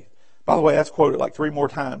faith. By the way, that's quoted like 3 more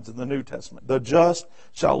times in the New Testament. The just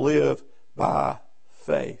shall live by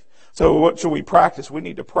faith. So what should we practice? We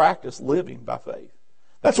need to practice living by faith.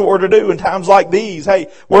 That's what we're to do in times like these. Hey,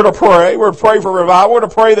 we're to pray. We're to pray for revival. We're to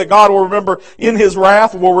pray that God will remember in His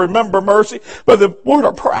wrath, will remember mercy. But we're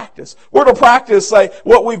to practice. We're to practice, say,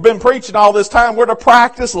 what we've been preaching all this time. We're to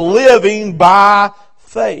practice living by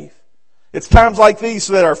faith. It's times like these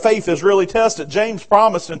that our faith is really tested. James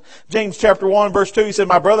promised in James chapter 1 verse 2, he said,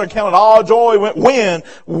 my brethren, count it all joy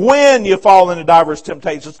when you fall into diverse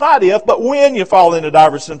temptations. It's not if, but when you fall into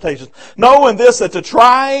diverse temptations. Knowing this, that the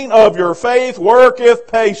trying of your faith worketh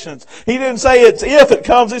patience. He didn't say it's if it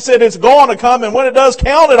comes. He said it's going to come. And when it does,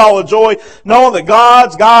 count it all a joy, knowing that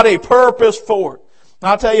God's got a purpose for it.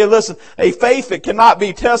 And I'll tell you, listen, a faith that cannot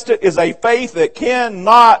be tested is a faith that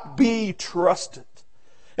cannot be trusted.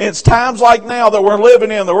 And it's times like now that we're living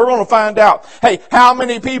in that we're going to find out, hey, how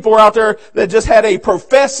many people are out there that just had a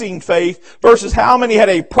professing faith versus how many had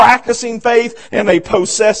a practicing faith and a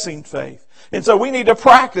possessing faith. And so we need to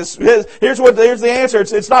practice. Here's the answer.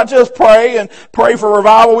 It's not just pray and pray for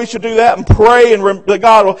revival. We should do that and pray and that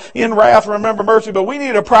God will in wrath remember mercy. But we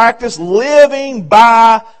need to practice living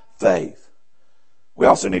by faith. We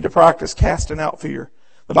also need to practice casting out fear.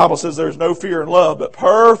 The Bible says there's no fear in love, but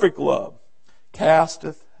perfect love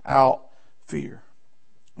casteth out fear.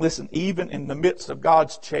 Listen, even in the midst of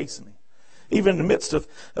God's chastening, even in the midst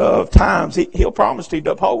of times, He'll promise to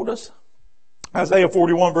uphold us. Isaiah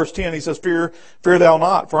 41 verse 10, He says, Fear thou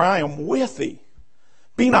not, for I am with thee.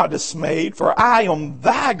 Be not dismayed, for I am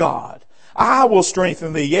thy God. I will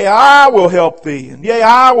strengthen thee, yea, I will help thee, and yea,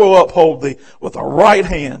 I will uphold thee with the right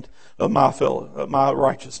hand of my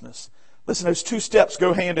righteousness. Listen, those 2 steps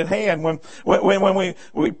go hand in hand. When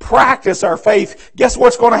we practice our faith, guess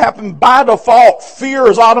what's going to happen? By default, fear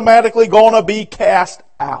is automatically going to be cast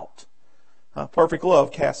out. Perfect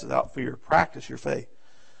love casts out fear. Practice your faith.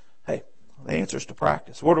 Hey, the answer is to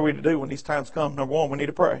practice. What are we to do when these times come? Number 1, we need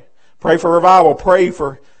to pray. Pray for revival. Pray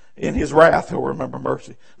for in His wrath He'll remember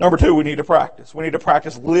mercy. Number 2, we need to practice. We need to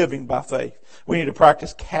practice living by faith. We need to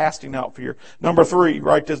practice casting out fear. Number 3,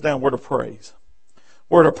 write this down. We're to praise.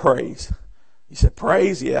 Word of praise. You said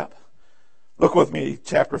praise? Yep. Look with me,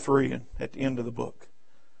 chapter 3, and at the end of the book.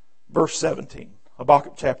 Verse 17.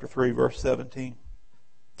 Habakkuk chapter 3, verse 17.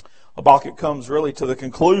 Habakkuk comes really to the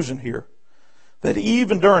conclusion here that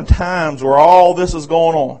even during times where all this is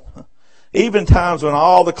going on, even times when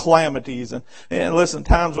all the calamities and listen,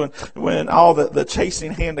 times when all the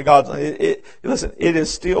chasing hand of God, listen, it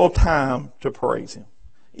is still time to praise Him.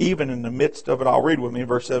 Even in the midst of it all. Read with me in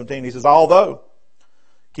verse 17. He says, although,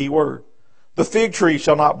 key word, the fig tree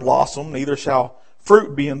shall not blossom, neither shall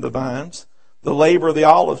fruit be in the vines. The labor of the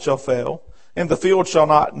olive shall fail, and the field shall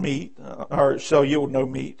not meet, or shall yield no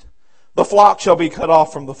meat. The flock shall be cut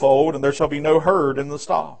off from the fold, and there shall be no herd in the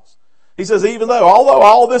stalls. He says, although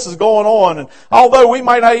all this is going on, and although we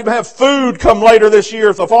might not even have food come later this year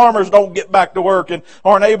if the farmers don't get back to work and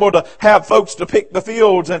aren't able to have folks to pick the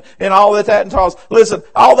fields and all that and toss. Listen,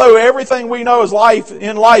 although everything we know is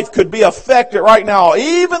in life could be affected right now,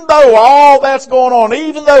 even though all that's going on,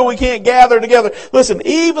 even though we can't gather together, listen,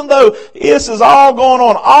 even though this is all going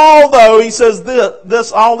on, although he says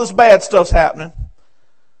all this bad stuff's happening.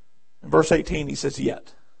 In verse 18 he says,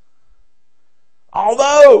 yet.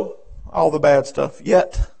 Although all the bad stuff,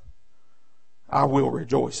 yet I will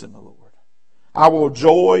rejoice in the Lord. I will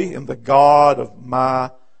joy in the God of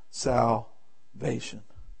my salvation.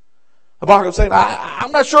 Habakkuk saying,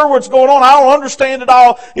 I'm not sure what's going on. I don't understand it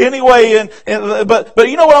all anyway. But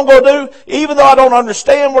you know what I'm going to do? Even though I don't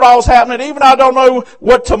understand what all's happening, even though I don't know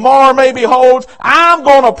what tomorrow maybe holds, I'm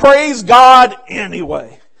going to praise God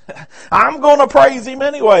anyway. I'm going to praise Him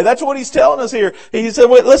anyway. That's what He's telling us here. He said,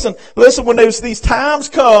 wait, listen, when these times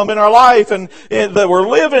come in our life and that we're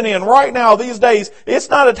living in right now, these days, it's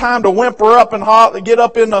not a time to whimper up and get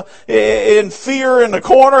up in fear in the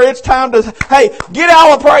corner. It's time to, get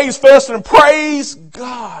out of praise fest and praise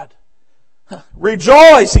God.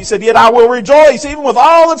 Rejoice. He said, yet I will rejoice even with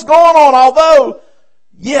all that's going on, although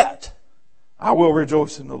yet I will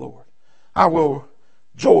rejoice in the Lord. I will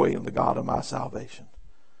joy in the God of my salvation.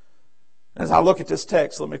 As I look at this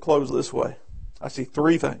text, let me close this way. I see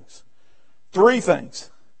three things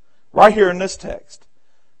right here in this text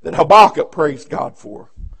that Habakkuk praised God for,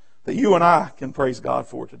 that you and I can praise God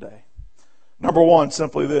for today. Number one,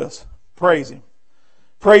 simply this: praise Him.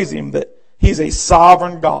 Praise Him that He's a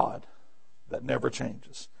sovereign God that never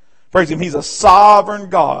changes. Praise Him, He's a sovereign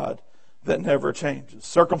God that never changes.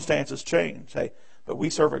 Circumstances change, but we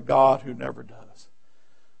serve a God who never does.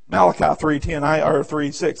 Malachi 3:10 or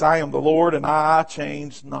 3:6, I am the Lord and I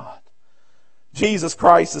change not. Jesus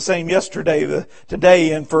Christ the same yesterday,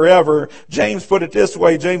 today, and forever. James put it this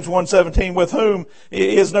way, James 1:17, with whom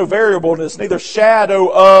is no variableness, neither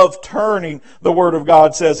shadow of turning, the Word of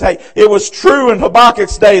God says. It was true in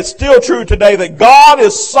Habakkuk's day, it's still true today, that God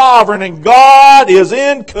is sovereign and God is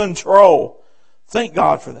in control. Thank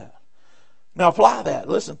God for that. Now apply that.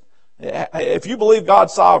 Listen. If you believe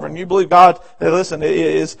God's sovereign, you believe God,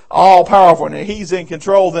 is all powerful and He's in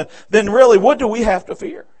control, then really what do we have to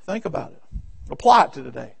fear? Think about it. Apply it to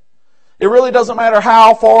today. It really doesn't matter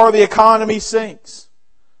how far the economy sinks.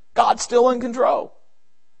 God's still in control.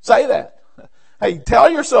 Say that. Tell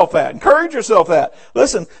yourself that. Encourage yourself that.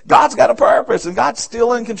 Listen, God's got a purpose and God's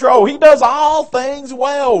still in control. He does all things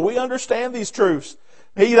well. We understand these truths.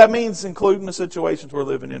 That means including the situations we're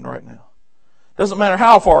living in right now. Doesn't matter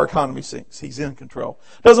how far our economy sinks, He's in control.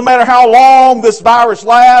 Doesn't matter how long this virus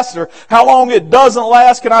lasts or how long it doesn't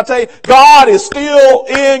last. Can I tell you, God is still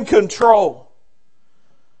in control.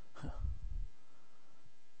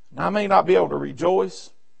 And I may not be able to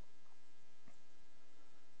rejoice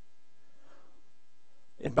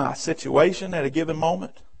in my situation at a given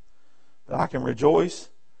moment, but I can rejoice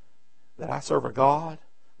that I serve a God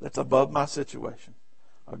that's above my situation,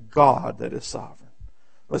 a God that is sovereign.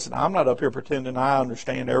 Listen, I'm not up here pretending I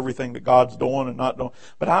understand everything that God's doing and not doing.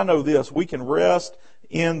 But I know this. We can rest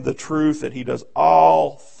in the truth that He does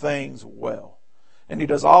all things well. And He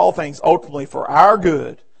does all things ultimately for our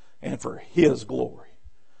good and for His glory.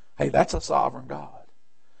 That's a sovereign God.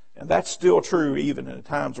 And that's still true even in the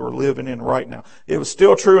times we're living in right now. It was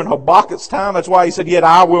still true in Habakkuk's time. That's why he said, yet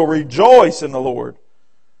I will rejoice in the Lord.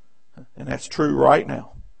 And that's true right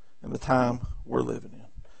now in the time we're living in.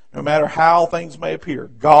 No matter how things may appear,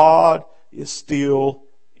 God is still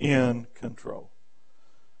in control.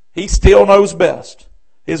 He still knows best.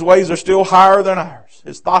 His ways are still higher than ours.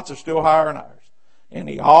 His thoughts are still higher than ours. And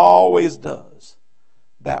He always does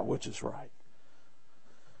that which is right.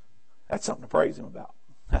 That's something to praise Him about.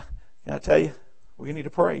 Can I tell you? We need to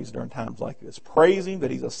praise during times like this. Praise Him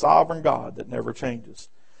that He's a sovereign God that never changes.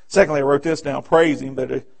 Secondly, I wrote this down. Praise Him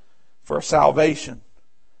for a salvation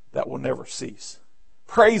that will never cease.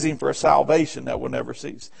 Praise Him for a salvation that will never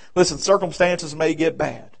cease. Listen, circumstances may get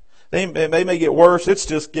bad. They may get worse. It's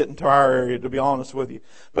just getting to our area, to be honest with you.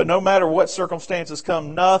 But no matter what circumstances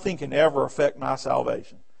come, nothing can ever affect my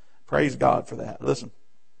salvation. Praise God for that. Listen,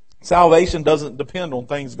 salvation doesn't depend on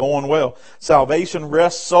things going well. Salvation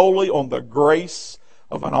rests solely on the grace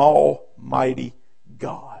of an almighty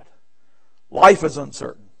God. Life is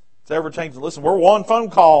uncertain. It's ever changing. Listen, we're one phone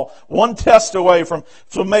call, one test away from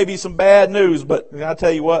maybe some bad news. But I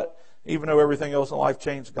tell you what, even though everything else in life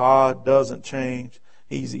changed, God doesn't change.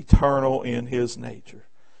 He's eternal in His nature.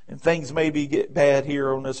 And things maybe get bad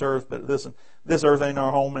here on this earth, but listen, this earth ain't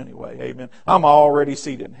our home anyway. Amen. I'm already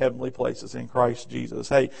seated in heavenly places in Christ Jesus.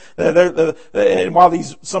 Hey, and while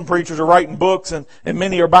some preachers are writing books and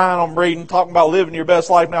many are buying them, reading, talking about living your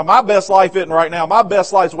best life now, my best life isn't right now. My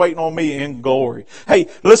best life's waiting on me in glory. Hey,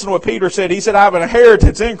 listen to what Peter said. He said, I have an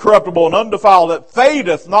inheritance incorruptible and undefiled that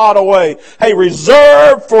fadeth not away. Hey,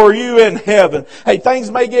 reserved for you in heaven. Hey,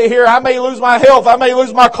 things may get here. I may lose my health. I may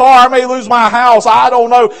lose my car. I may lose my house. I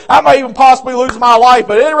don't know. I may even possibly lose my life,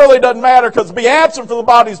 but it really doesn't matter, because to be absent from the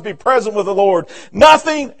body is to be present with the Lord.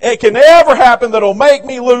 Nothing can ever happen that will make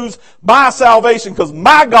me lose my salvation, because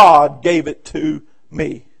my God gave it to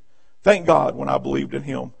me. Thank God when I believed in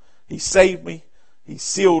Him. He saved me. He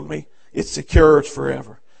sealed me. It's secure. It's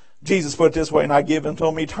forever. Jesus put it this way, and I give unto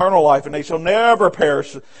them eternal life, and they shall never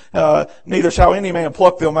perish, neither shall any man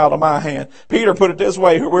pluck them out of my hand. Peter put it this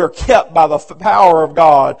way, we are kept by the power of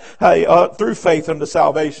God through faith unto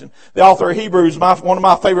salvation. The author of Hebrews, one of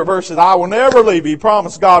my favorite verses, I will never leave you. He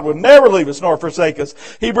promised God would never leave us nor forsake us.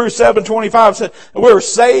 Hebrews 7:25 said, we're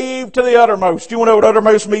saved to the uttermost. You want to know what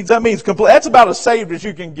uttermost means? That means complete. That's about as saved as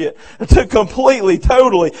you can get. Completely,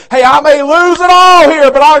 totally. Hey, I may lose it all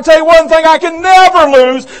here, but I'll tell you one thing I can never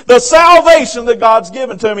lose: the salvation that God's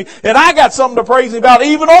given to me. And I got something to praise Him about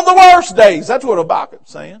even on the worst days. That's what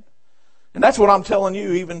Habakkuk's saying. And that's what I'm telling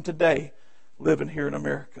you even today, living here in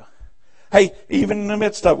America. Hey, even in the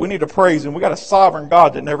midst of it, we need to praise Him. We got a sovereign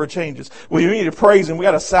God that never changes. We need to praise Him. We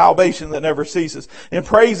got a salvation that never ceases. And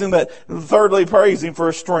praise Him thirdly, praise Him for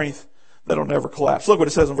His strength that'll never collapse. Look what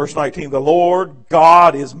it says in verse 19. The Lord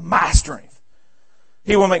God is my strength.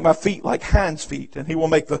 He will make my feet like hinds' feet, and He will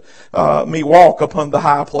make me walk upon the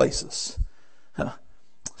high places.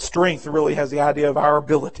 Strength really has the idea of our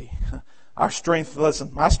ability. Our strength, listen,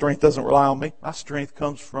 my strength doesn't rely on me. My strength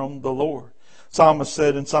comes from the Lord. Psalmist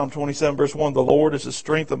said in Psalm 27, verse 1, the Lord is the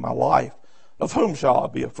strength of my life. Of whom shall I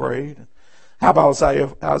be afraid? How about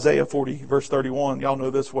Isaiah 40, verse 31? Y'all know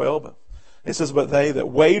this well, but it says, but they that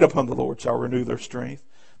wait upon the Lord shall renew their strength.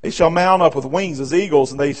 They shall mount up with wings as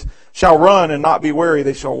eagles, and they shall run and not be weary.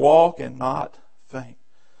 They shall walk and not faint.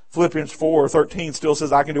 Philippians 4:13 still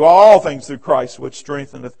says, I can do all things through Christ, which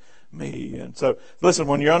strengtheneth me. And so, listen,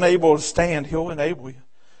 when you're unable to stand, He'll enable you.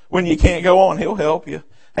 When you can't go on, He'll help you.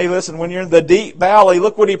 Hey, listen, when you're in the deep valley,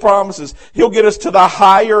 look what He promises. He'll get us to the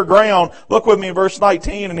higher ground. Look with me in verse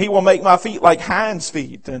 19. And He will make my feet like hinds'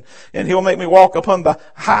 feet. And He'll make me walk upon the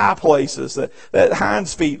high places. That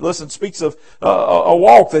hinds' feet, listen, speaks of a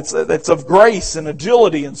walk that's of grace and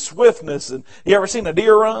agility and swiftness. And you ever seen a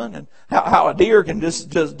deer run? And how a deer can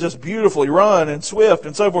just beautifully run and swift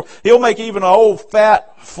and so forth. He'll make even an old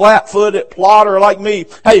fat, flat-footed plotter like me,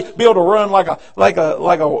 hey, be able to run like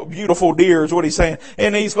a beautiful deer is what He's saying.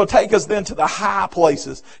 And He's going to take us then to the high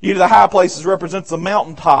places. The high places represents the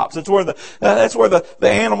mountaintops. It's where the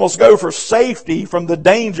animals go for safety from the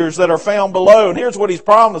dangers that are found below. And here's what He's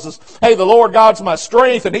promised us. Hey, the Lord God's my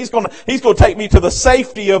strength, and He's going to take me to the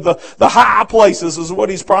safety of the high places is what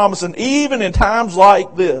He's promising, even in times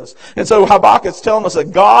like this. And so Habakkuk's telling us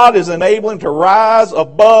that God is enabling to rise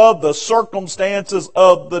above the circumstances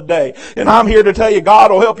of the day. And I'm here to tell you,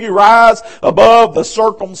 God will help you rise above the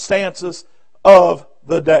circumstances of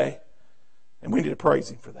the day. And we need to praise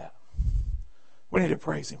Him for that. We need to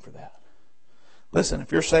praise Him for that. Listen,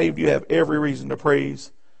 if you're saved, you have every reason to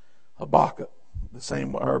praise Habakkuk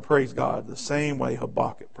praise God the same way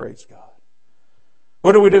Habakkuk praised God.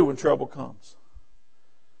 What do we do when trouble comes?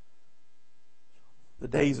 The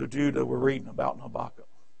days of Judah we're reading about in Habakkuk.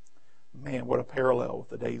 Man, what a parallel with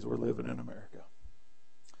the days we're living in America.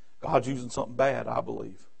 God's using something bad, I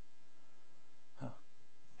believe, to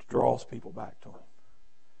draw us people back to Him.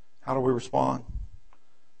 How do we respond?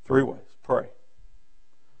 3 ways. Pray.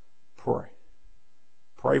 Pray.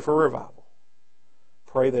 Pray for revival.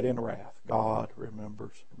 Pray that in wrath God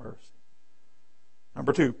remembers mercy.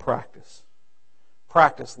 Number 2, practice.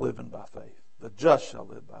 Practice living by faith. The just shall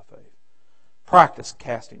live by faith. Practice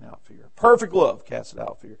casting out fear. Perfect love casts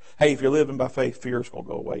out fear. Hey, if you're living by faith, fear is going to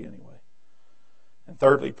go away anyway. And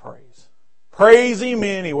thirdly, praise. Praise Him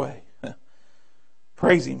anyway.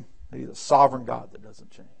 Praise Him that He's a sovereign God that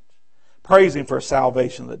doesn't change. Praise Him for a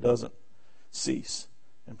salvation that doesn't cease.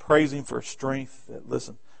 And praise Him for a strength that,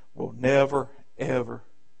 listen, will never, ever,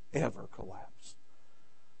 ever collapse.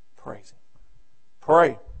 Praise Him.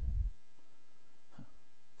 Pray.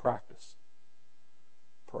 Practice.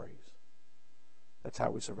 Praise. That's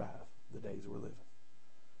how we survive the days we're living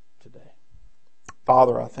today.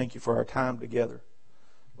 Father, I thank You for our time together.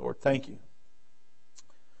 Lord, thank You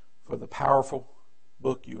for the powerful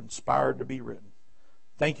book You inspired to be written.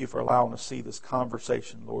 Thank You for allowing us to see this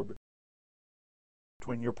conversation, Lord,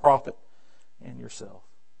 between Your prophet and Yourself.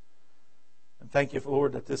 And thank You,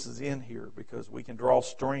 Lord, that this is in here because we can draw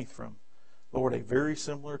strength from, Lord, a very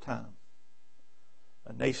similar time.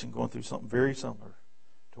 A nation going through something very similar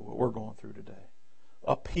to what we're going through today.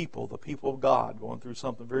 A people, the people of God, going through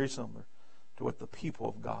something very similar to what the people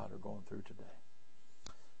of God are going through today.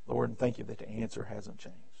 Lord, and thank You that the answer hasn't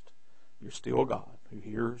changed. You're still God who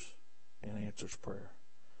hears and answers prayer.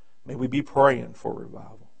 May we be praying for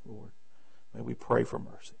revival, Lord. May we pray for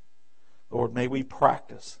mercy. Lord, may we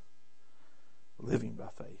practice living by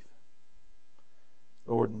faith.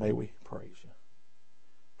 Lord, may we praise You.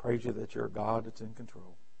 Praise You that You're a God that's in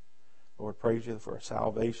control. Lord, praise You for a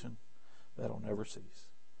salvation that'll never cease.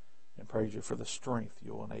 And praise You for the strength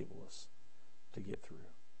You'll enable us to get through.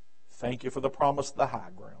 Thank You for the promise of the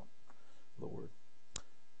high ground, Lord,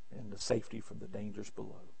 and the safety from the dangers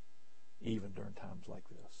below, even during times like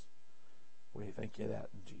this. We thank You that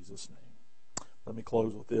in Jesus' name. Let me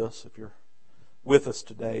close with this. If you're with us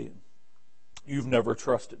today and you've never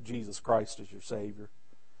trusted Jesus Christ as your Savior,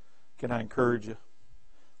 can I encourage you?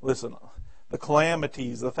 Listen, the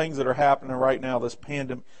calamities, the things that are happening right now, this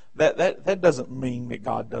pandemic, that doesn't mean that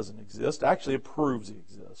God doesn't exist. Actually, it proves He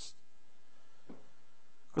exists.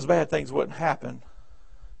 Because bad things wouldn't happen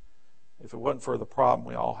if it wasn't for the problem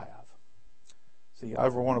we all have. See,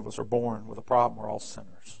 every one of us are born with a problem. We're all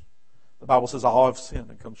sinners. The Bible says all have sinned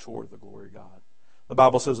and come short of the glory of God. The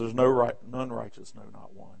Bible says there's none righteous, no,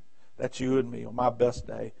 not one. That's you and me on my best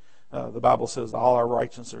day. The Bible says all our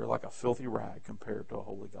righteousness are like a filthy rag compared to a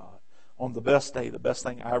holy God. On the best day, the best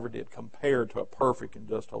thing I ever did compared to a perfect and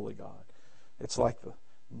just holy God, it's like the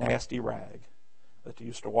nasty rag that you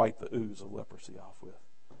used to wipe the ooze of leprosy off with.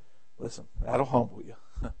 Listen, that'll humble you.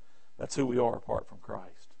 That's who we are apart from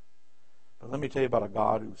Christ. But let me tell you about a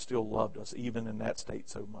God who still loved us even in that state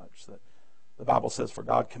so much that the Bible says, for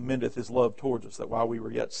God commendeth His love towards us, that while we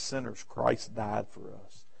were yet sinners, Christ died for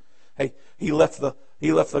us. Hey, He left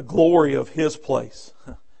the glory of His place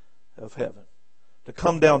of heaven to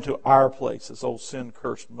come down to our place, this old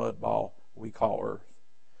sin-cursed mud ball we call earth,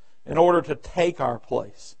 in order to take our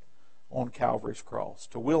place on Calvary's cross,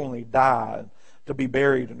 to willingly die, and to be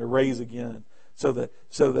buried, and to raise again, so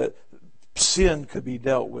that sin could be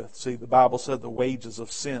dealt with. See, the Bible said the wages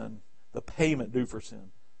of sin, the payment due for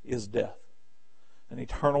sin, is death, an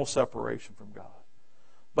eternal separation from God.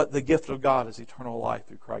 But the gift of God is eternal life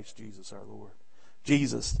through Christ Jesus our Lord.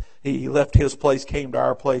 Jesus, He left His place, came to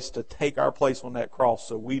our place to take our place on that cross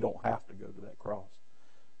so we don't have to go to that cross.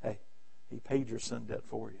 Hey, He paid your sin debt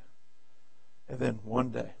for you. And then one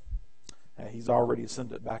day, He's already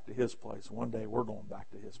ascended back to His place. One day we're going back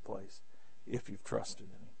to His place if you've trusted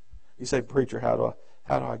in Him. You say, preacher, how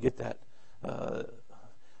do I get that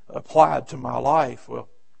applied to my life? Well,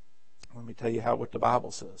 let me tell you what the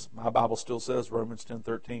Bible says. My Bible still says, Romans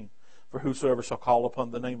 10:13, for whosoever shall call upon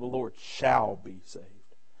the name of the Lord shall be saved.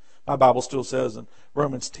 My Bible still says in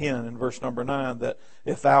Romans 10 and verse number 9 that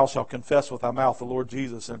if thou shalt confess with thy mouth the Lord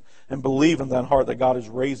Jesus and believe in thine heart that God is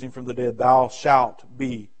raised Him from the dead, thou shalt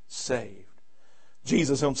be saved.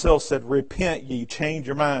 Jesus Himself said, repent ye, change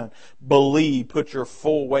your mind, believe, put your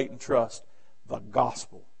full weight and trust. The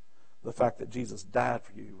gospel, the fact that Jesus died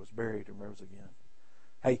for you, was buried and rose again.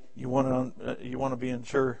 Hey, you want to be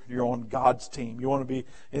ensured you're on God's team. You want to be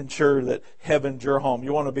ensured that heaven's your home.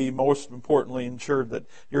 You want to be, most importantly, ensured that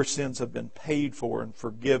your sins have been paid for and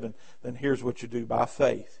forgiven. Then here's what you do. By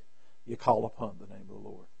faith, you call upon the name of the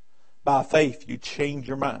Lord. By faith, you change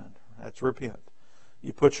your mind. That's repent.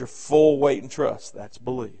 You put your full weight and trust. That's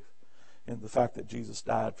believe in the fact that Jesus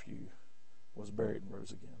died for you, was buried and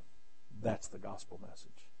rose again. That's the gospel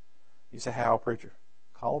message. You say, how, preacher?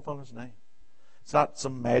 Call upon His name. It's not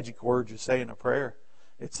some magic words you say in a prayer.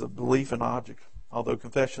 It's the belief in object, although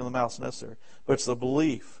confession of the mouth is necessary. But it's the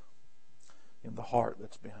belief in the heart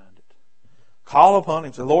that's behind it. Call upon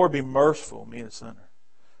Him. Say, Lord, be merciful, me a sinner.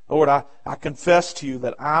 Lord, I confess to You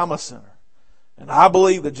that I'm a sinner. And I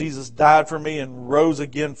believe that Jesus died for me and rose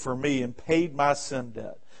again for me and paid my sin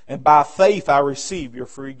debt. And by faith I receive Your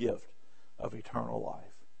free gift of eternal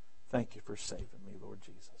life. Thank You for saving me, Lord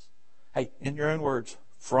Jesus. Hey, in your own words,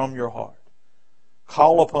 from your heart,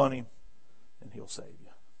 call upon Him, and He'll save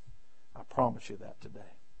you. I promise you that today.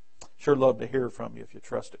 Sure love to hear from you if you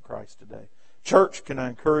trusted Christ today. Church, can I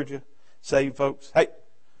encourage you? Saved folks, hey,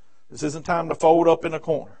 this isn't time to fold up in a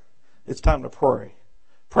corner. It's time to pray.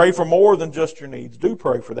 Pray for more than just your needs. Do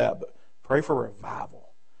pray for that, but pray for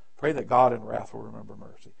revival. Pray that God in wrath will remember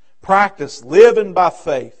mercy. Practice living by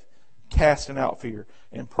faith, casting out fear,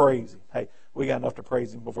 and praising. Hey, we got enough to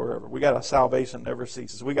praise Him forever. We got a salvation that never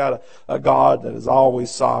ceases. We got a God that is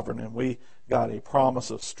always sovereign, and we got a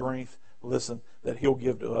promise of strength, listen, that He'll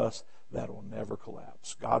give to us that will never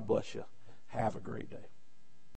collapse. God bless you. Have a great day.